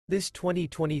This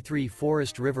 2023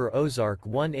 Forest River Ozark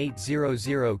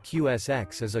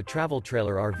 1800QSX is a travel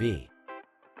trailer RV.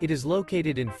 It is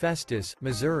located in Festus,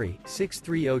 Missouri,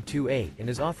 63028 and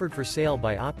is offered for sale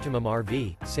by Optimum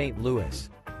RV, St. Louis.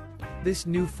 This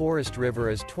new Forest River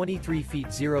is 23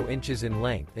 feet 0 inches in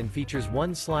length and features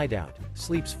 1 slideout,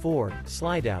 sleeps 4,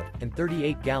 slideout, and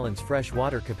 38 gallons fresh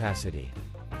water capacity.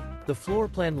 The floor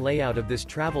plan layout of this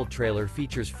travel trailer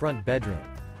features front bedroom.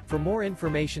 For more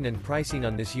information and pricing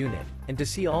on this unit, and to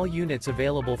see all units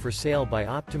available for sale by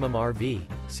Optimum RV,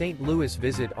 St. Louis,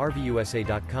 visit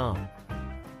RVUSA.com.